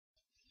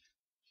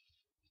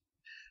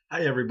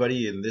Hi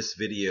everybody, in this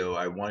video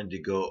I wanted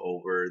to go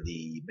over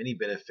the many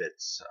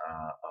benefits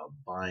of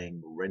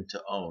buying rent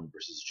to own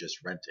versus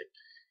just renting.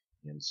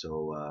 And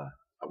so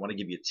I want to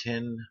give you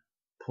 10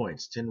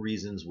 points, 10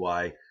 reasons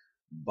why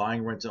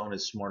buying rent to own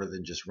is smarter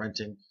than just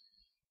renting,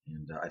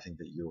 and I think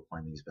that you'll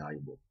find these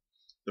valuable.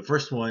 The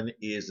first one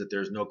is that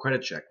there's no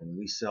credit check. When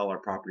we sell our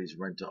properties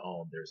rent to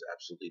own, there's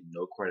absolutely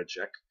no credit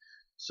check.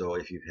 So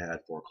if you've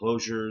had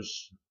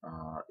foreclosures,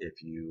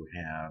 if you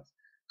have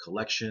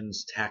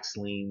collections, tax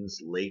liens,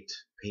 late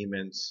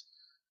payments,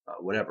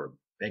 whatever,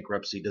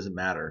 bankruptcy, doesn't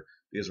matter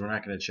because we're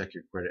not going to check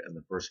your credit in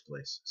the first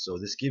place. So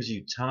this gives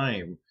you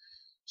time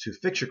to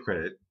fix your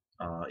credit.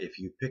 If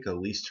you pick a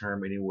lease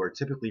term anywhere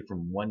typically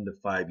from 1 to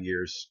 5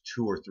 years,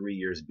 2 or 3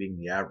 years being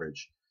the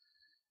average,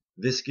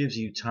 this gives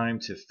you time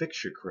to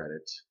fix your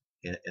credit,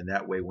 and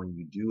that way when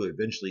you do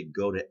eventually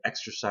go to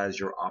exercise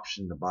your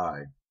option to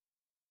buy,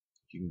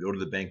 you can go to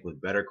the bank with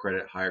better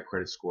credit, higher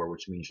credit score,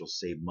 which means you'll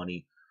save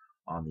money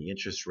on the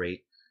interest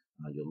rate.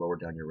 You'll lower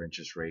down your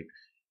interest rate,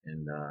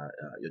 and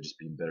you'll just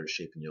be in better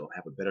shape, and you'll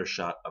have a better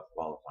shot of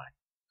qualifying.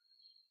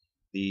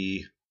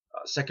 The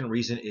second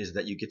reason is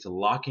that you get to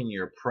lock in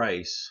your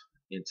price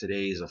in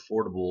today's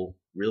affordable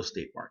real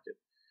estate market.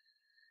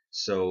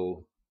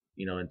 So,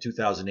 in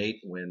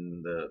 2008,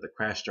 when the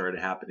crash started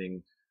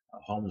happening,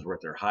 homes were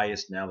at their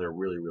highest. Now they're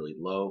really, really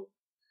low.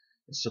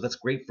 And so that's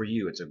great for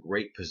you. It's a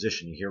great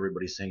position. You hear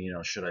everybody saying,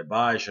 should I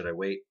buy? Should I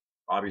wait?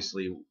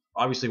 Obviously,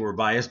 we're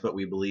biased, but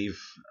we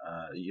believe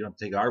you don't have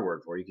to take our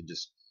word for it. You can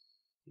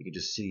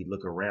just see,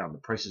 look around. The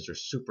prices are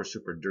super,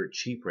 super dirt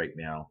cheap right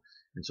now.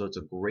 And so it's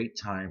a great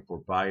time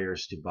for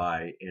buyers to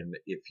buy. And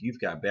if you've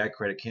got bad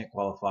credit, can't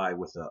qualify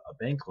with a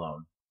bank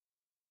loan,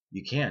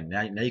 you can.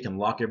 Now you can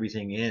lock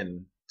everything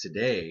in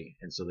today.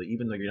 And so that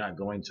even though you're not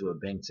going to a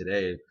bank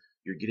today,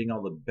 you're getting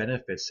all the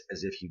benefits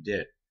as if you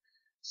did.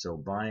 So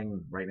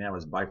buying right now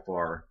is by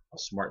far a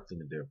smart thing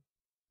to do.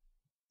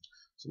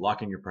 So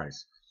lock in your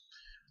price.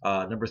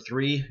 Number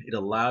three, it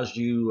allows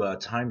you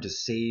time to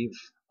save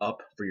up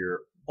for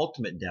your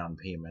ultimate down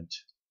payment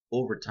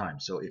over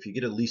time. So if you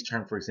get a lease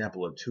term, for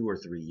example, of 2 or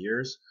 3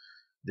 years,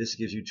 this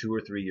gives you 2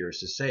 or 3 years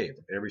to save.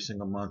 Every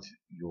single month,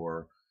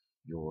 you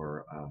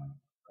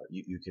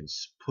can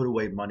put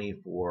away money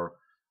for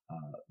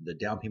the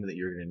down payment that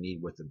you're going to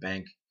need with the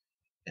bank,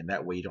 and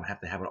that way you don't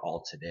have to have it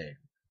all today.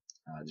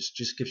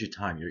 Just gives you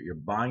time. You're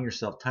buying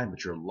yourself time,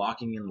 but you're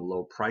locking in the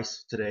low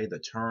price today, the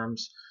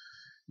terms.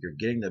 You're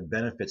getting the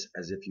benefits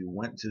as if you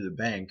went to the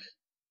bank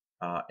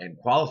and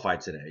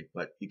qualified today,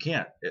 but you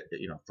can't,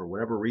 for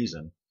whatever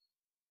reason.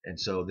 And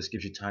so this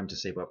gives you time to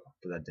save up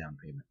for that down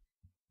payment.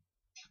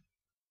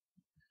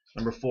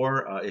 Number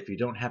four, if you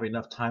don't have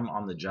enough time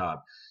on the job.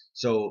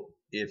 So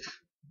if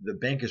the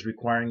bank is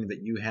requiring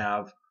that you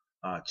have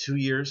 2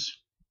 years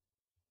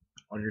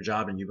on your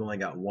job and you've only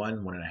got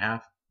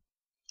 1.5,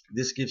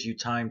 this gives you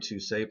time to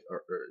save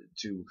or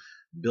to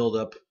build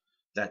up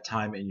that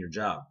time in your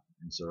job,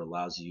 and so it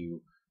allows you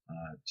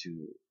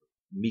to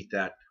meet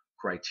that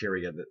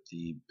criteria that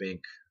the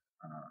bank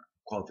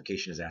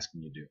qualification is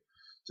asking you to do.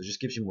 So it just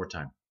gives you more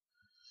time.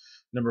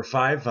 Number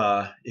five,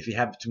 if you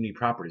have too many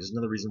properties, this is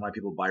another reason why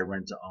people buy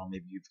rent to own.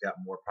 Maybe you've got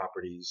more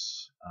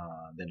properties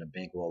than a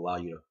bank will allow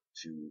you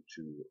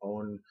to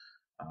own,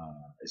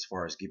 as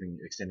far as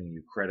extending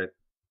you credit.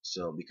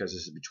 So because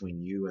this is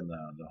between you and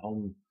the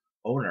home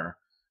owner,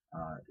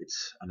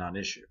 it's a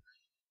non-issue.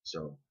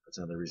 So that's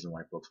another reason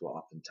why folks will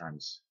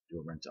oftentimes do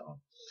a rent to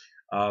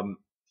own.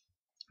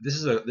 This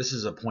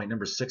is a point.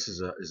 Number six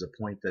is a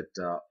point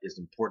that is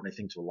important, I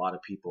think, to a lot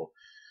of people.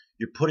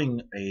 You're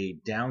putting a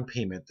down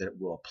payment that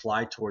will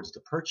apply towards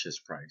the purchase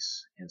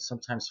price, and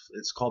sometimes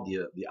it's called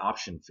the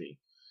option fee.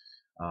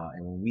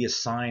 And when we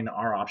assign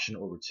our option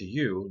over to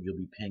you, you'll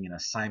be paying an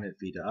assignment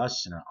fee to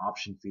us and an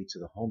option fee to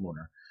the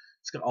homeowner.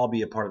 It's going to all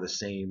be a part of the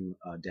same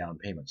down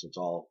payment, so it's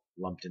all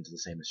lumped into the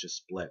same. It's just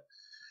split.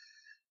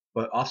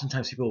 But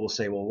oftentimes people will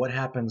say, well, what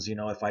happens,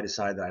 if I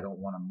decide that I don't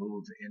want to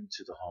move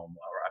into the home,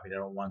 or I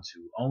don't want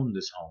to own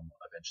this home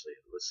eventually.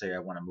 Let's say I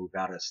want to move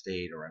out of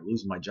state, or I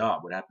lose my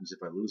job. What happens if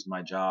I lose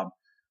my job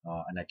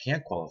and I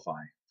can't qualify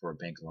for a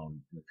bank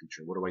loan in the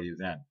future? What do I do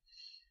then?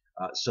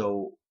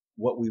 So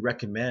what we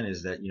recommend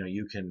is that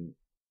you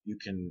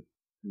can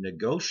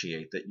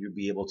negotiate that you'll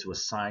be able to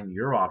assign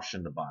your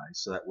option to buy.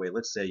 So that way,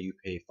 let's say you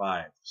pay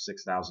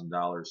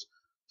 $5,000-$6,000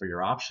 for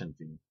your option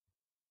fee.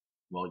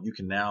 Well, you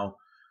can now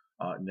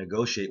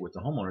negotiate with the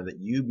homeowner that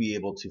you be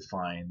able to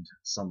find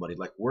somebody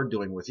like we're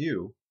doing with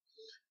you,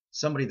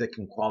 somebody that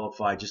can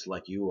qualify just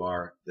like you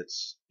are,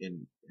 that's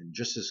in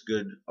just as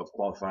good of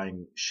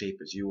qualifying shape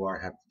as you are,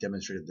 have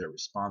demonstrated they're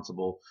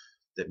responsible,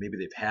 that maybe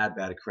they've had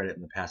bad credit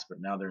in the past, but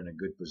now they're in a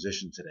good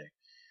position today,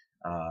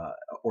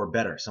 or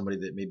better, somebody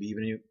that maybe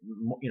even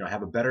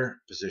have a better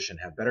position,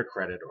 have better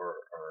credit, or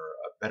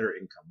a better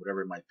income,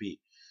 whatever it might be.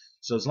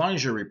 So as long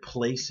as you're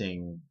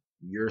replacing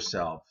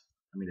yourself,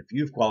 if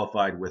you've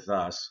qualified with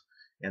us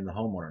and the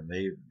homeowner,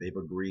 they've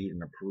agreed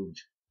and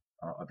approved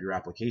of your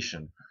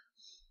application,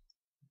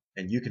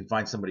 and you can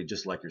find somebody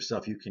just like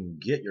yourself, you can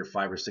get your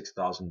 $5,000 or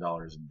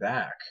 $6,000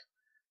 back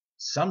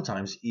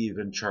sometimes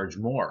even charge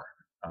more.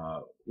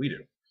 We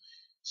do.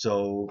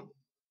 So,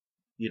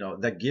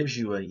 that gives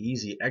you an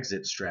easy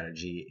exit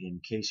strategy in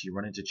case you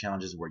run into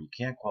challenges where you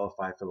can't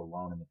qualify for the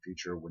loan in the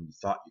future when you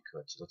thought you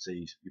could. So let's say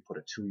you put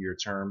a 2-year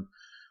term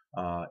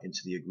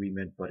into the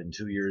agreement, but in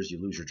 2 years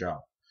you lose your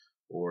job,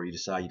 or you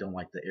decide you don't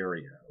like the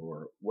area,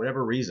 or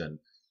whatever reason,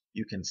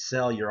 you can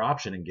sell your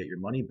option and get your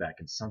money back,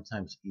 and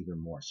sometimes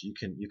even more. So you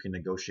can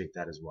negotiate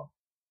that as well.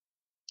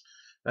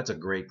 That's a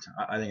great.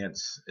 I think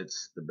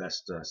it's the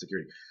best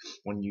security.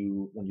 When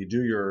you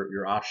do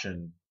your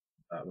option,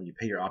 when you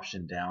pay your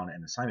option down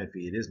and assignment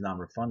fee, it is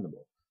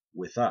non-refundable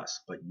with us.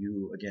 But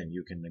you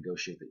can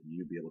negotiate that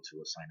you be able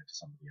to assign it to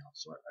somebody else.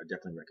 So I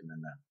definitely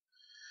recommend that.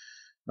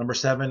 Number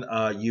 7,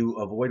 you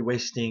avoid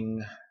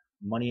wasting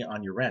money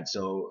on your rent.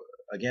 So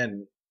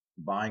again,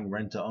 buying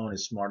rent to own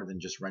is smarter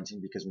than just renting,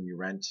 because when you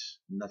rent,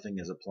 nothing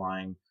is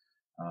applying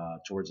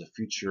towards a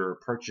future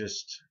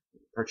purchase.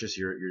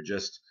 You're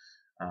just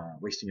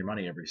wasting your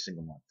money every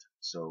single month.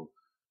 So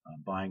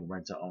buying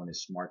rent to own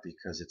is smart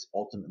because it's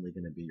ultimately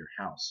going to be your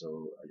house.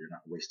 So you're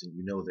not wasting.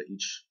 You know that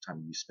each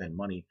time you spend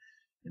money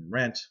in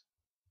rent,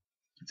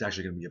 it's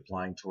actually going to be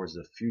applying towards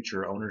the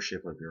future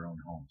ownership of your own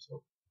home.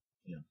 So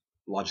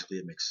logically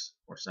it makes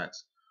more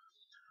sense.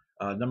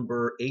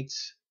 Number 8,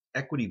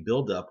 equity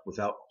buildup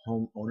without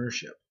home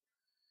ownership.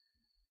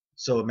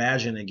 So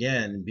imagine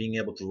again being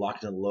able to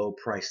lock in a low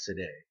price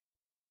today.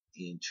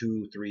 In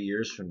 2-3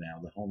 years from now,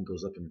 the home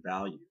goes up in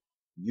value.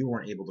 You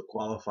weren't able to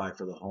qualify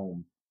for the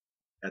home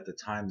at the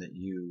time that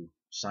you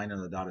signed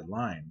on the dotted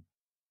line,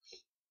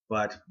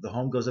 but the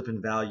home goes up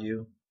in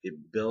value. It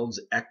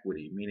builds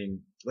equity,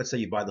 meaning let's say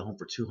you buy the home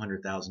for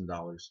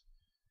 $200,000.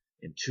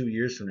 In 2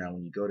 years from now,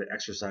 when you go to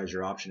exercise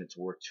your option, it's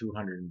worth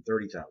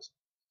 $230,000.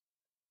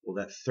 Well,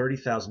 that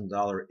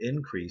 $30,000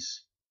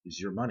 increase is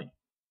your money.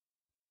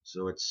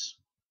 So it's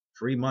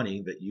free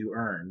money that you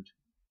earned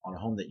on a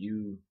home that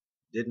you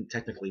didn't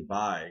technically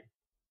buy,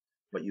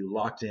 but you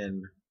locked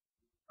in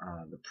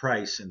the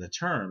price and the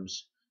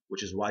terms,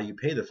 which is why you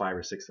pay the $5,000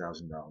 or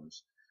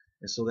 $6,000.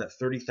 And so that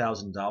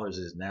 $30,000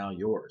 is now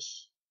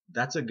yours.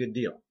 That's a good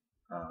deal.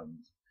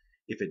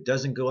 If it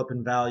doesn't go up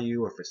in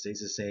value, or if it stays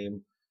the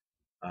same,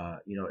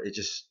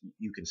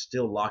 you can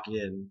still lock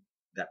in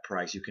that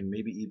price. You can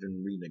maybe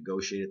even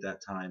renegotiate at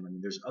that time. I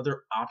mean, there's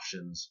other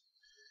options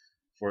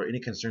for any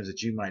concerns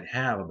that you might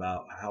have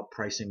about how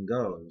pricing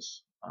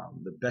goes.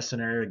 The best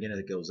scenario, again, is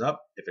it goes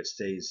up. If it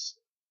stays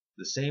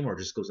the same or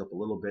just goes up a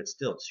little bit,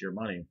 still it's your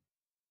money.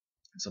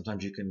 And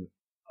sometimes you can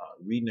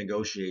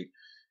renegotiate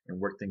and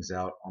work things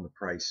out on the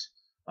price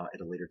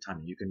at a later time.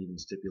 And you can even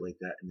stipulate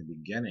that in the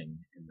beginning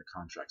in the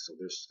contract. So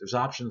there's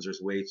options,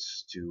 there's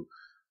ways to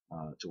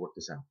work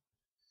this out.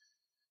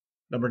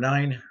 Number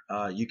 9,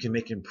 you can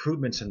make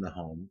improvements in the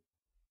home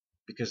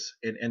because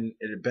and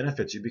it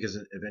benefits you because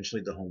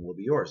eventually the home will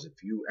be yours.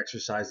 If you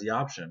exercise the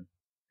option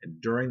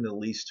and during the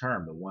lease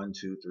term, the 1,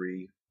 2,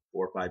 3,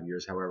 4, 5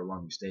 years, however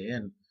long you stay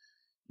in,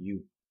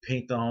 you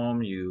paint the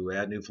home, you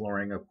add new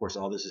flooring. Of course,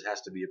 all this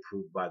has to be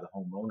approved by the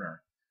homeowner.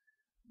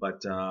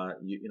 But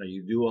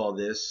you do all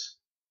this.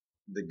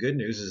 The good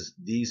news is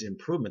these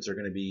improvements are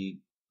going to be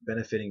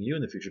benefiting you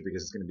in the future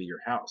because it's going to be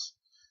your house.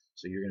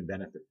 So you're going to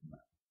benefit from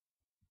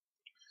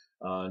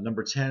that.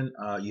 Number 10,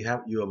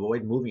 you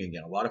avoid moving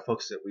again. A lot of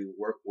folks that we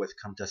work with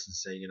come to us and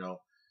say,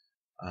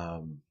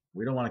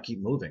 we don't want to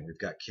keep moving. We've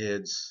got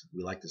kids.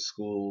 We like the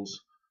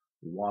schools.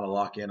 We want to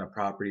lock in a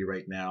property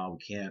right now.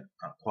 We can't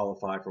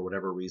qualify for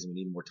whatever reason.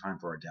 We need more time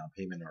for our down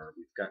payment, or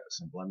we've got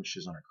some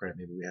blemishes on our credit.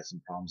 Maybe we had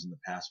some problems in the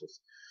past with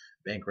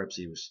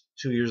bankruptcy. It was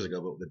 2 years ago,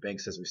 but the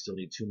bank says we still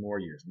need 2 more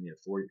years. We need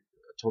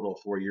a total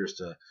of 4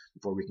 years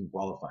before we can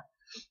qualify.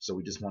 So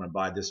we just want to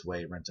buy this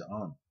way, rent to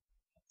own.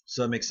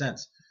 So it makes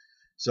sense.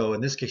 So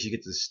in this case, you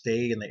get to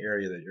stay in the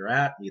area that you're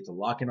at. You get to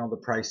lock in all the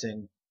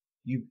pricing.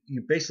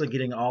 You're basically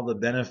getting all the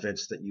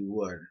benefits that you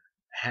would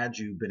had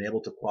you been able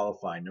to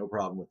qualify, no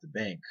problem with the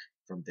bank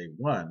from day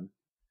one,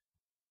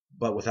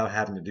 but without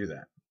having to do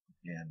that,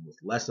 and with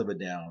less of a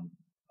down,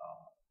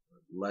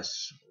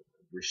 less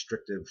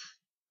restrictive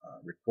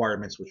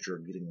requirements, which are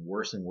getting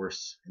worse and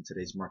worse in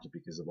today's market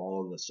because of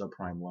all of the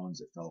subprime loans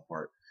that fell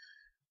apart.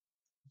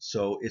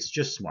 So it's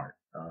just smart.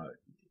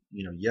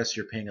 Yes,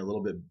 you're paying a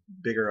little bit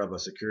bigger of a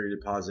security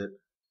deposit,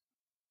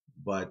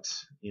 but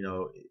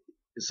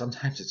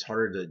sometimes it's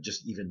harder to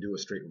just even do a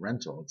straight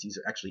rental. It's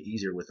actually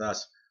easier with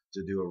us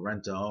to do a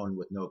rent to own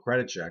with no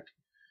credit check.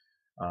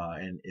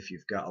 And if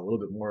you've got a little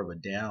bit more of a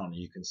down,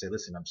 you can say,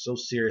 listen, I'm so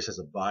serious as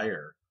a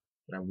buyer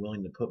that I'm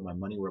willing to put my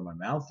money where my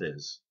mouth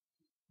is.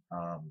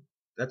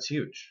 That's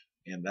huge.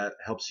 And that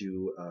helps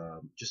you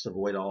just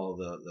avoid all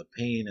the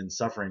pain and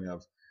suffering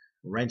of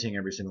renting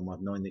every single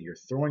month, knowing that you're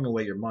throwing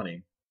away your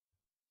money,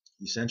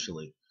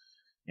 essentially,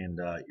 and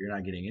you're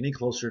not getting any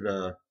closer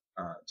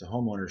to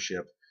home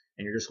ownership,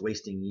 and you're just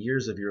wasting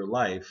years of your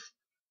life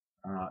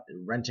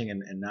renting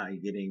and not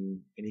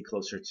getting any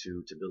closer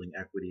to building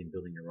equity and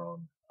building your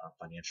own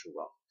financial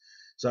wealth.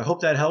 So I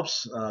hope that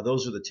helps.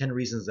 Those are the 10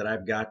 reasons that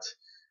I've got.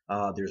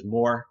 There's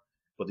more,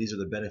 but these are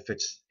the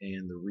benefits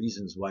and the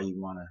reasons why you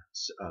want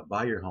to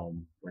buy your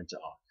home rent to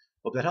own.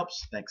 Hope that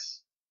helps.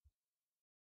 Thanks.